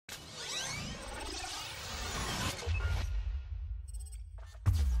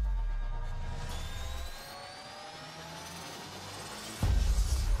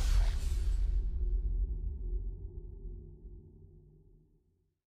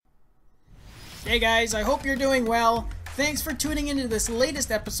Hey guys, I hope you're doing well. Thanks for tuning into this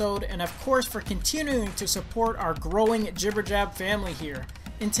latest episode, and of course for continuing to support our growing Jibber Jab family here.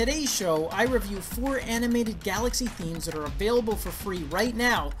 In today's show, I review 4 animated Galaxy themes that are available for free right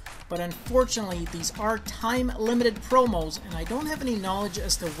now, but unfortunately these are time-limited promos and I don't have any knowledge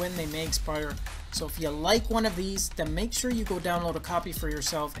as to when they may expire. So if you like one of these, then make sure you go download a copy for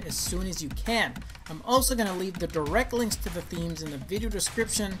yourself as soon as you can. I'm also going to leave the direct links to the themes in the video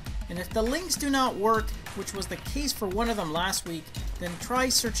description, and if the links do not work, which was the case for one of them last week, then try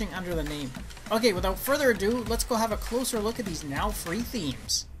searching under the name. Okay, without further ado, let's go have a closer look at these now free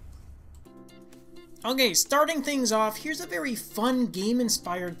themes. Okay, starting things off, here's a very fun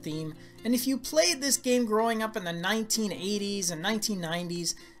game-inspired theme, and if you played this game growing up in the 1980s and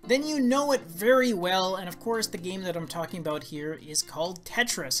 1990s, then you know it very well, and of course the game that I'm talking about here is called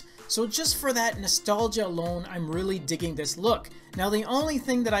Tetris. So just for that nostalgia alone, I'm really digging this look. Now the only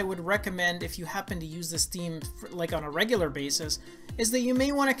thing that I would recommend if you happen to use this theme like on a regular basis is that you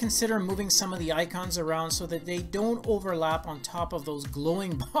may want to consider moving some of the icons around so that they don't overlap on top of those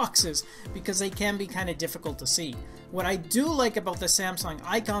glowing boxes, because they can be kind of difficult to see. What I do like about the Samsung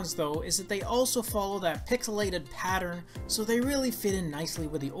icons though is that they also follow that pixelated pattern, so they really fit in nicely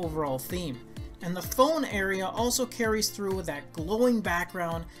with the overall theme. And the phone area also carries through with that glowing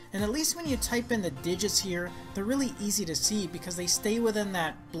background, and at least when you type in the digits here, they're really easy to see because they stay within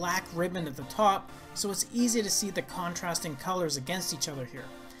that black ribbon at the top, so it's easy to see the contrasting colors against each other here.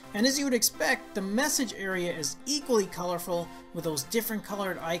 And as you would expect, the message area is equally colorful with those different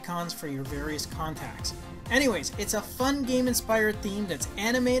colored icons for your various contacts. Anyways, it's a fun game-inspired theme that's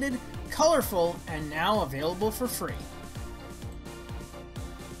animated, colorful, and now available for free.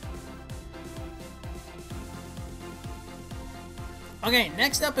 Okay,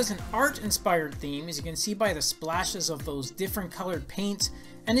 next up is an art-inspired theme, as you can see by the splashes of those different colored paints.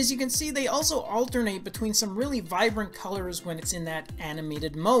 And as you can see, they also alternate between some really vibrant colors when it's in that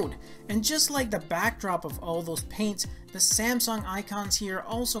animated mode. And just like the backdrop of all those paints, the Samsung icons here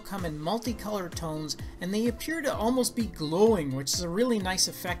also come in multicolored tones, and they appear to almost be glowing, which is a really nice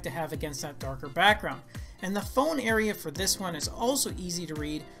effect to have against that darker background. And the phone area for this one is also easy to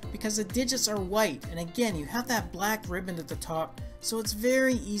read because the digits are white, and again you have that black ribbon at the top, so it's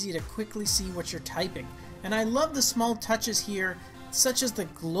very easy to quickly see what you're typing. And I love the small touches here, such as the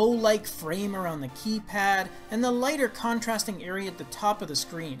glow-like frame around the keypad and the lighter contrasting area at the top of the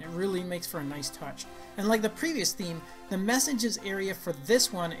screen. It really makes for a nice touch. And like the previous theme, the messages area for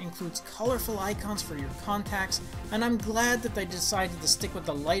this one includes colorful icons for your contacts, and I'm glad that they decided to stick with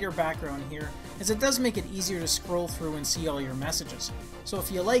the lighter background here, as it does make it easier to scroll through and see all your messages. So if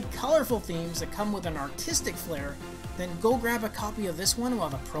you like colorful themes that come with an artistic flair, then go grab a copy of this one while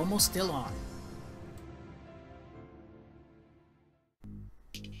the promo's still on.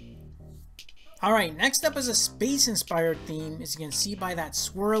 Alright, next up is a space-inspired theme, as you can see by that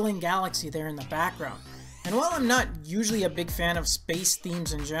swirling galaxy there in the background. And while I'm not usually a big fan of space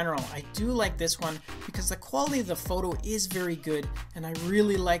themes in general, I do like this one because the quality of the photo is very good, and I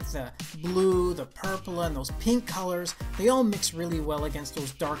really like the blue, the purple, and those pink colors. They all mix really well against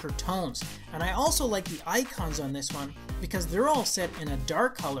those darker tones. And I also like the icons on this one because they're all set in a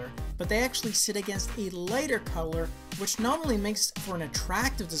dark color, but they actually sit against a lighter color, which not only makes for an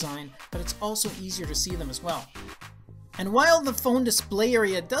attractive design, but it's also easier to see them as well. And while the phone display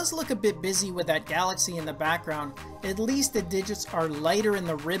area does look a bit busy with that galaxy in the background, at least the digits are lighter in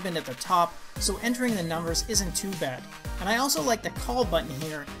the ribbon at the top, so entering the numbers isn't too bad. And I also like the call button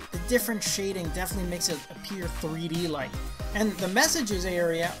here. The different shading definitely makes it appear 3D-like. And the messages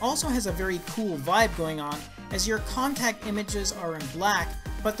area also has a very cool vibe going on, as your contact images are in black,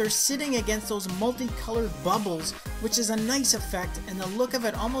 but they're sitting against those multicolored bubbles, which is a nice effect, and the look of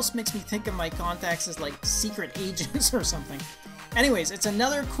it almost makes me think of my contacts as like secret agents or something. Anyways, it's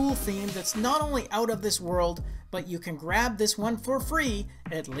another cool theme that's not only out of this world, but you can grab this one for free,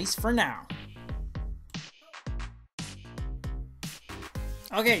 at least for now.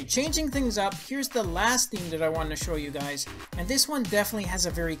 Okay, changing things up, here's the last theme that I wanted to show you guys, and this one definitely has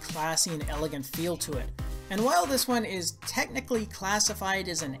a very classy and elegant feel to it. And while this one is technically classified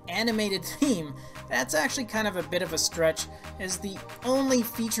as an animated theme, that's actually kind of a bit of a stretch, as the only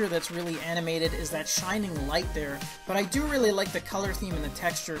feature that's really animated is that shining light there. But I do really like the color theme and the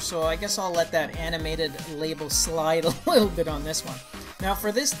texture, so I guess I'll let that animated label slide a little bit on this one. Now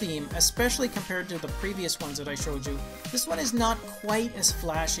for this theme, especially compared to the previous ones that I showed you, this one is not quite as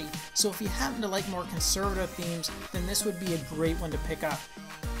flashy, so if you happen to like more conservative themes, then this would be a great one to pick up.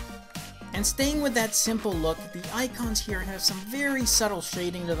 And staying with that simple look, the icons here have some very subtle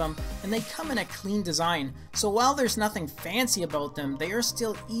shading to them, and they come in a clean design. So while there's nothing fancy about them, they are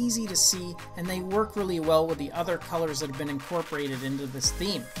still easy to see, and they work really well with the other colors that have been incorporated into this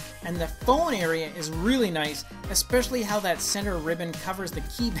theme. And the phone area is really nice, especially how that center ribbon covers the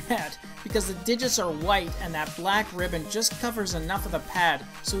keypad, because the digits are white and that black ribbon just covers enough of the pad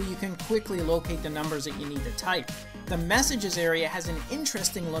so you can quickly locate the numbers that you need to type. The messages area has an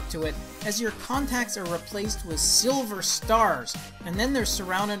interesting look to it, as your contacts are replaced with silver stars, and then they're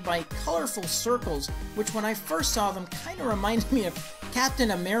surrounded by colorful circles, which when I first saw them kind of reminded me of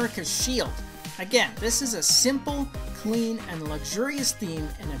Captain America's shield. Again, this is a simple, clean, and luxurious theme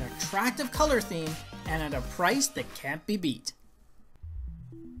in an attractive color theme, and at a price that can't be beat.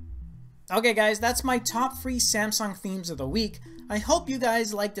 Okay guys, that's my top 3 Samsung themes of the week. I hope you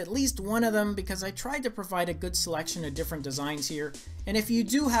guys liked at least one of them because I tried to provide a good selection of different designs here. And if you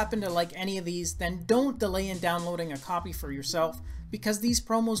do happen to like any of these, then don't delay in downloading a copy for yourself because these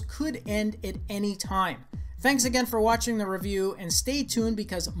promos could end at any time. Thanks again for watching the review, and stay tuned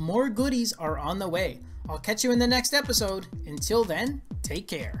because more goodies are on the way. I'll catch you in the next episode. Until then, take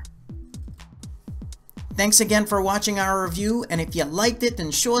care. Thanks again for watching our review, and if you liked it,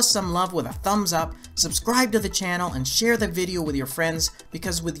 then show us some love with a thumbs up, subscribe to the channel, and share the video with your friends,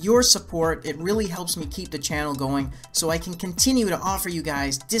 because with your support, it really helps me keep the channel going so I can continue to offer you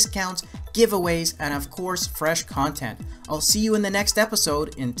guys discounts, giveaways, and of course, fresh content. I'll see you in the next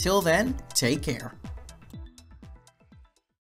episode. Until then, take care.